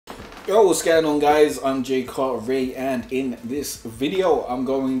Yo, what's going on, guys? I'm J Ray, and in this video I'm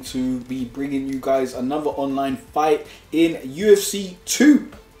going to be bringing you guys another online fight in UFC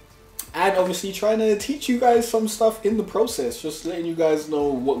 2, and obviously trying to teach you guys some stuff in the process, just letting you guys know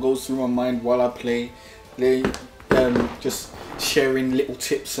what goes through my mind while I play, just sharing little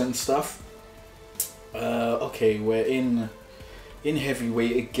tips and stuff. Okay, we're in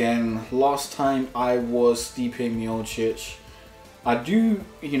heavyweight again. Last time I was Stipe Miocic. I do,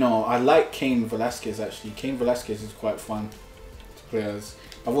 I like Cain Velasquez actually. Cain Velasquez is quite fun to play as.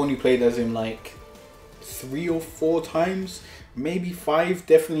 I've only played as him like 3 or 4 times, maybe 5,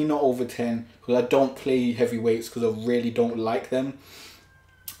 definitely not over 10, because I don't play heavyweights because I really don't like them.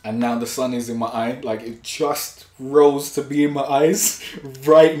 And now the sun is in my eye, like it just rose to be in my eyes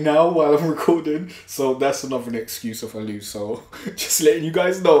right now while I'm recording. So that's another excuse if I lose. So just letting you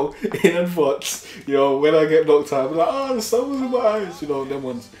guys know in advance, when I get knocked out, I'm like, oh, the sun was in my eyes, them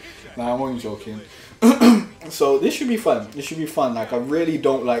ones. Nah, I'm only joking. So this should be fun. This should be fun. Like, I really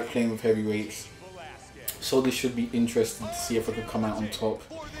don't like playing with heavyweights, so this should be interesting to see if I can come out on top.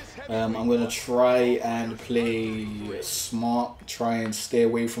 I'm going to try and play smart, try and stay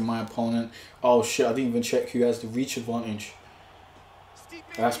away from my opponent. Oh shit, I didn't even check who has the reach advantage.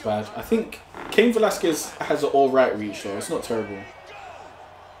 That's bad. I think Cain Velasquez has an alright reach though, it's not terrible.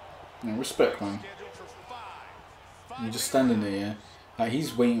 Yeah, respect, man. You're just standing there, yeah? Like,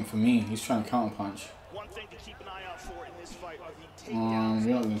 he's waiting for me, he's trying to counter punch. You're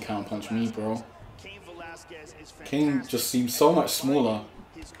not going to counter punch me, bro. Cain just seems so much smaller.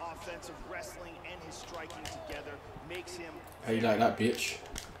 His offensive wrestling and his striking together makes him. How you like that, bitch?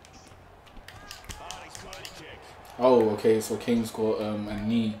 Oh, okay, so Cain's got a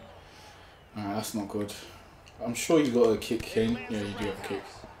knee. Alright, that's not good. I'm sure you got a kick, Cain. Yeah, you do have a kick.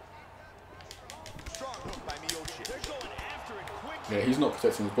 Yeah, he's not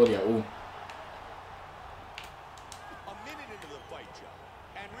protecting his body at all.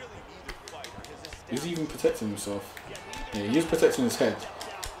 Is he even protecting himself? Yeah, he is protecting his head,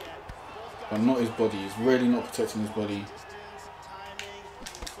 but not his body. He's really not protecting his body.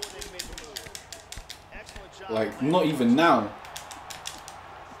 Like, not even now.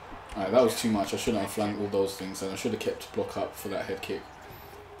 Alright, that was too much. I shouldn't have flanked all those things, and I should have kept block up for that head kick.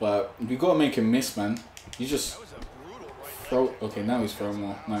 But we got to make him miss, man. He's just throw. Okay, now he's throwing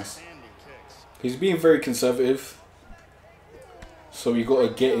more. Nice. He's being very conservative, so we got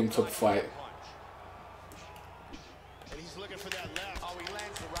to get him to fight.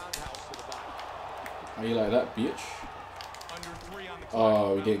 How you like that, bitch?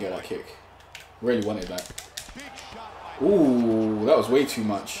 Oh, we didn't get that kick. Really wanted that. Ooh, that was way too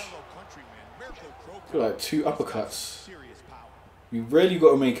much. I feel like 2 uppercuts. We really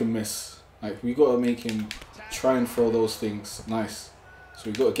got to make him miss. Like, we got to make him try and throw those things. Nice.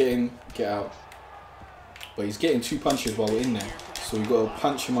 So we got to get in, get out. But he's getting 2 punches while we're in there. So we got to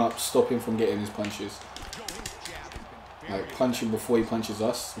punch him up, stop him from getting his punches. Like, punch him before he punches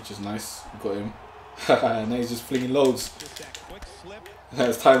us, which is nice. We got him. Now he's just flinging loads. Now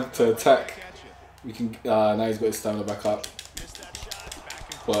it's time to attack. We can. Now he's got his stamina back up,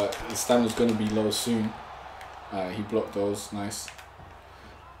 but his stamina's going to be low soon. He blocked those. Nice.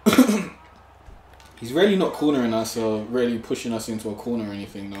 He's really not cornering us or really pushing us into a corner or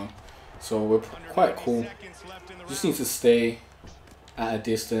anything though. So we're quite cool. Just need to stay at a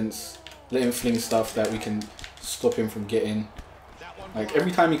distance, let him fling stuff that we can stop him from getting. Like,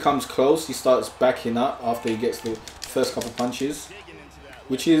 every time he comes close, he starts backing up after he gets the first couple punches,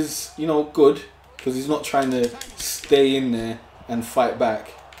 which is, good, because he's not trying to stay in there and fight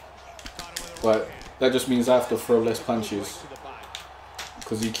back. But that just means I have to throw less punches,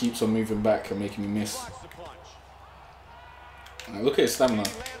 because he keeps on moving back and making me miss. Now, look at his stamina.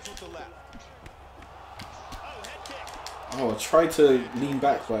 Oh, I tried to lean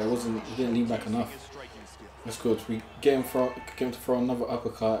back, but it didn't lean back enough. That's good. We get him to throw another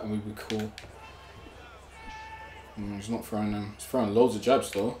uppercut and we'd be cool. He's not throwing them. He's throwing loads of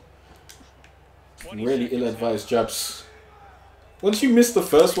jabs though. Really ill-advised jabs. Once you miss the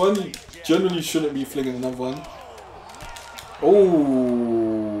first one, you generally shouldn't be flinging another one.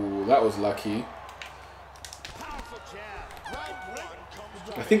 Oh, that was lucky.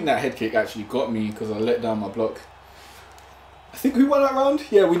 I think that head kick actually got me because I let down my block. I think we won that round.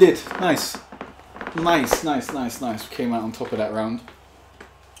 Yeah, we did. Nice. Nice. We came out on top of that round.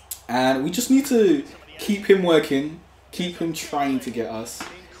 And we just need to keep him working, keep him trying to get us,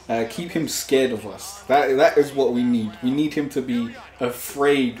 keep him scared of us. That is what we need. We need him to be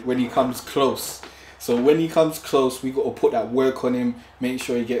afraid when he comes close. So when he comes close, we got to put that work on him, make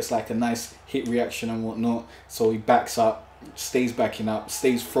sure he gets like a nice hit reaction and whatnot, so he backs up stays backing up,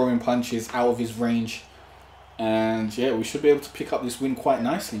 stays throwing punches out of his range. And yeah, we should be able to pick up this win quite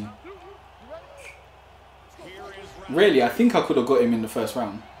nicely. Really, I think I could have got him in the first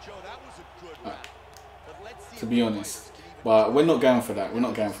round, to be honest. But we're not going for that. We're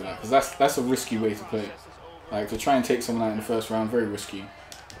not going for that, because that's a risky way to play. Like, to try and take someone out in the first round, very risky.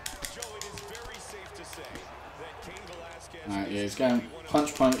 Alright, yeah, he's going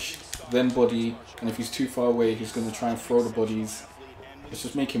punch, then body, and if he's too far away, he's going to try and throw the bodies. Let's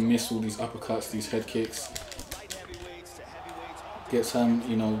just make him miss all these uppercuts, these head kicks. Get some,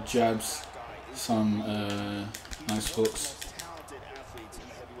 you know, jabs, some nice hooks.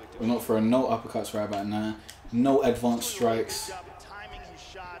 We're not throwing no uppercuts right about now, no advanced strikes.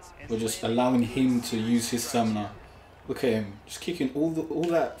 We're just allowing him to use his stamina. Look at him, just kicking all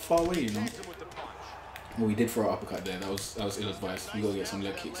that far away, you know. Well, we did throw an uppercut there. That was ill-advised. You gotta get some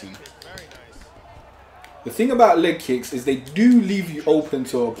leg kicks in. The thing about leg kicks is they do leave you open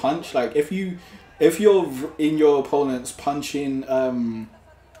to a punch. Like if you're in your opponent's punching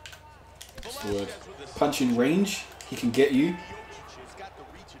what's the word? Punching range, he can get you.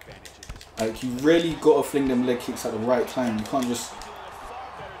 Like, you really gotta fling them leg kicks at the right time. You can't just.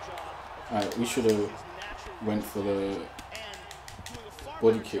 Alright, we should have went for the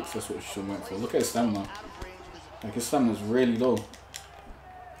body kicks. That's what we should have went for. Look at his stamina. Like, his stamina is really low.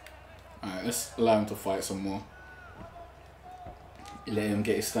 Alright, let's allow him to fight some more. Let him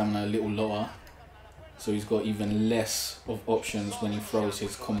get his stamina a little lower, so he's got even less of options when he throws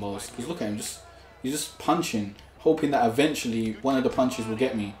his combos. Because look at him, he's just punching, hoping that eventually one of the punches will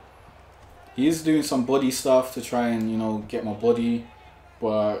get me. He is doing some body stuff to try and, you know, get my body,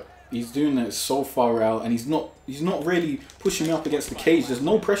 but he's doing it so far out, and he's not really pushing me up against the cage. There's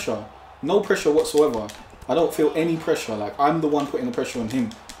no pressure whatsoever. I don't feel any pressure. Like, I'm the one putting the pressure on him.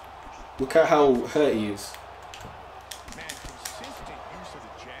 Look at how hurt he is.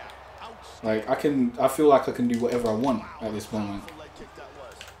 Like, I feel like I can do whatever I want at this moment.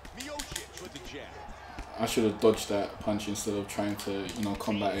 I should have dodged that punch instead of trying to, you know,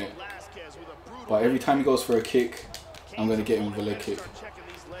 combat it. But every time he goes for a kick, I'm going to get him with a leg kick.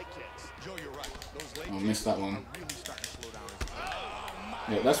 Oh, I missed that one.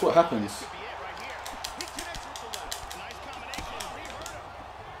 Yeah, that's what happens.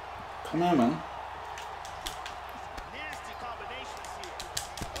 Come on, man.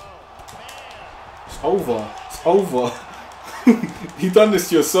 It's over. It's over. You done this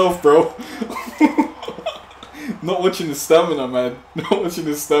to yourself, bro. Not watching the stamina, man. Not watching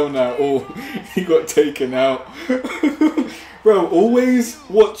the stamina at all. He got taken out. Bro, always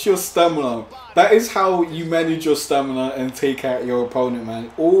watch your stamina. That is how you manage your stamina and take out your opponent, man.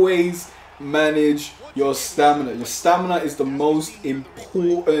 Always manage your stamina. Your stamina is the most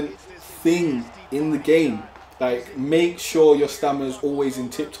important thing in the game. Like, make sure your stamina is always in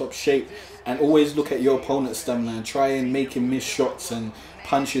tip-top shape, and always look at your opponent's stamina and try and make him miss shots and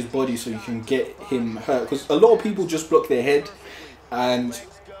punch his body so you can get him hurt. Because a lot of people just block their head and,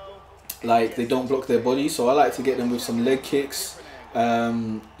 like, they don't block their body. So I like to get them with some leg kicks,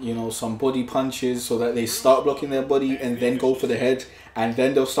 you know, some body punches, so that they start blocking their body and then go for the head, and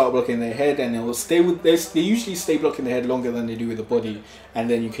then they'll start blocking their head, and they'll stay with this. They usually stay blocking the head longer than they do with the body, and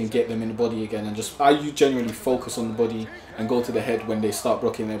then you can get them in the body again. And just you generally focus on the body and go to the head when they start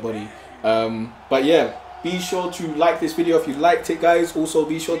blocking their body. But yeah, be sure to like this video if you liked it, guys. Also,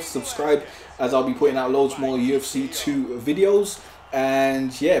 be sure to subscribe, as I'll be putting out loads more UFC 2 videos.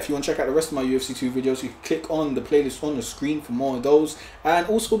 And yeah, if you want to check out the rest of my UFC 2 videos, you can click on the playlist on the screen for more of those. And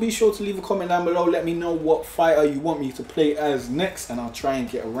also be sure to leave a comment down below. Let me know what fighter you want me to play as next, and I'll try and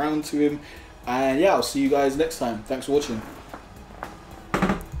get around to him. And yeah, I'll see you guys next time. Thanks for watching.